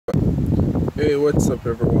Hey, what's up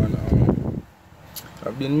everyone?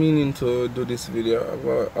 I've been meaning to do this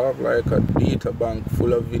video. I have like a data bank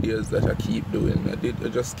full of videos that I keep doing. I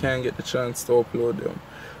just can't get the chance to upload them.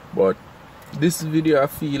 But this video, I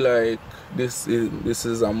feel like this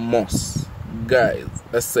is a must. Guys,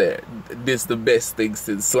 I said this is the best thing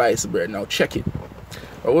since sliced bread. Now check it.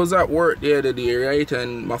 I was at work the other day, right,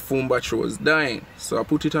 and my phone battery was dying. So I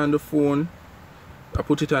put it on the phone, I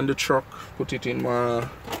put it on the truck, put it in my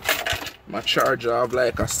charger. I have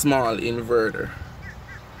like a small inverter.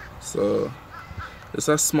 So it's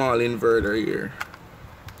a small inverter here,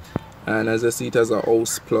 and as I see, it has a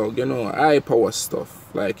house plug, you know, high power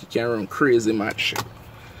stuff, like you can run crazy match.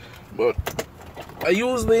 But I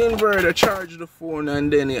use the inverter, charge the phone,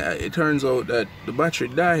 and then it turns out that the battery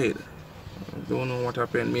died. I don't know what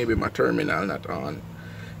happened. Maybe my terminal not on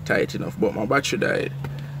tight enough, but my battery died,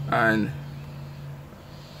 and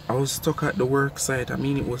I was stuck at the work site. I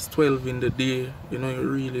mean, it was 12 in the day, you know,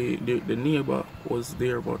 the neighbor was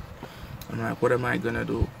there, but I'm like, what am I gonna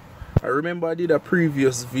do? I remember I did a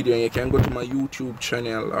previous video. You can go to my YouTube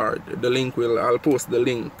channel, or the link I'll post the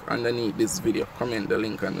link underneath this video. Comment the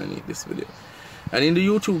link underneath this video. And in the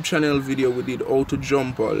YouTube channel video, we did how to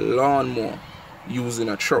jump a lawnmower using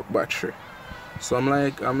a truck battery. So I'm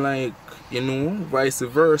like, you know, vice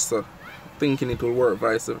versa, thinking it will work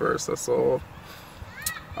vice versa. So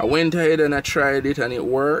I went ahead and I tried it, and it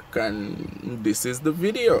worked, and this is the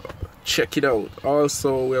video. Check it out.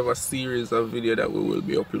 Also, we have a series of video that we will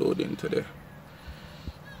be uploading today,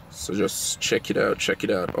 so just check it out,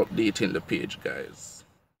 updating the page, guys.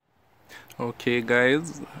 Okay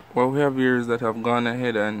guys, what we have here is that I've gone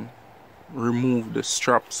ahead and removed the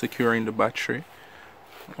strap securing the battery,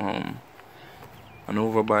 and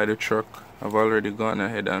over by the truck I've already gone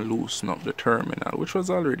ahead and loosened up the terminal, which was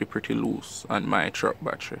already pretty loose on my truck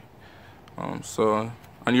battery. So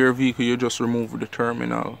on your vehicle, you just remove the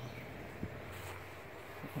terminal.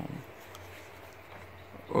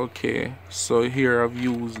 Okay, so here I've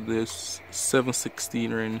used this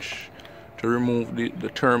 7/16 wrench to remove the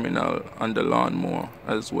terminal on the lawnmower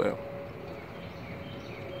as well.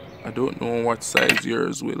 I don't know what size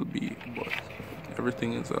yours will be, but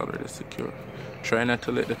everything is already secure. Try not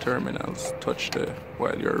to let the terminals touch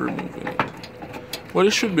while you're removing it. Well,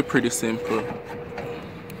 it should be pretty simple.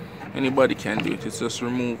 Anybody can do it. It's just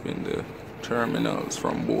removing the terminals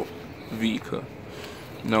from both vehicles.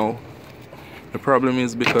 Now, the problem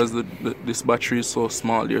is because this battery is so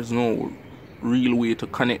small, there's no real way to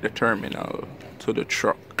connect the terminal to the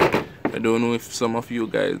truck. I don't know if some of you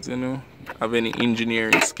guys, you know, have any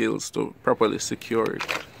engineering skills to properly secure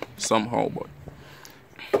it somehow, but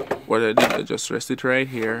what I did, I just rest it right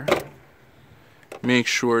here, make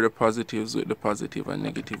sure the positives with the positive and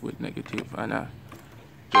negative with negative, and I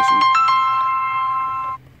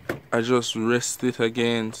just rest it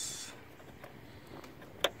against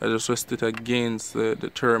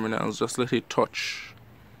the terminals. Just let it touch,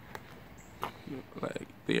 like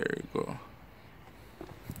there you go.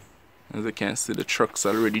 As you can see, the truck's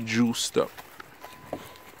already juiced up.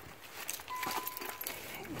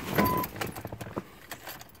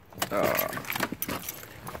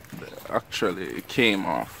 Actually, it came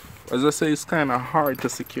off. As I say, it's kind of hard to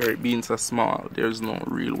secure it being so small. There's no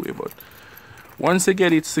real way, but once you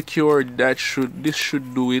get it secured, this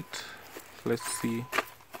should do it. Let's see.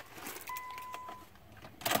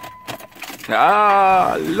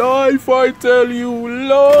 Life, I tell you,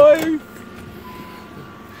 life.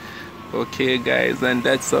 Okay guys, and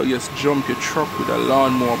that's how you just jump your truck with a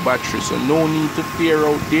lawnmower battery, so no need to fear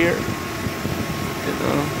out there, you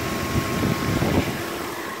know.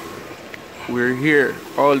 We're here.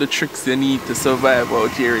 All the tricks you need to survive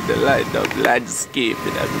out here in the landscape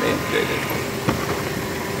that I've mentioned.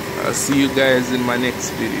 I'll see you guys in my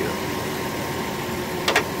next video.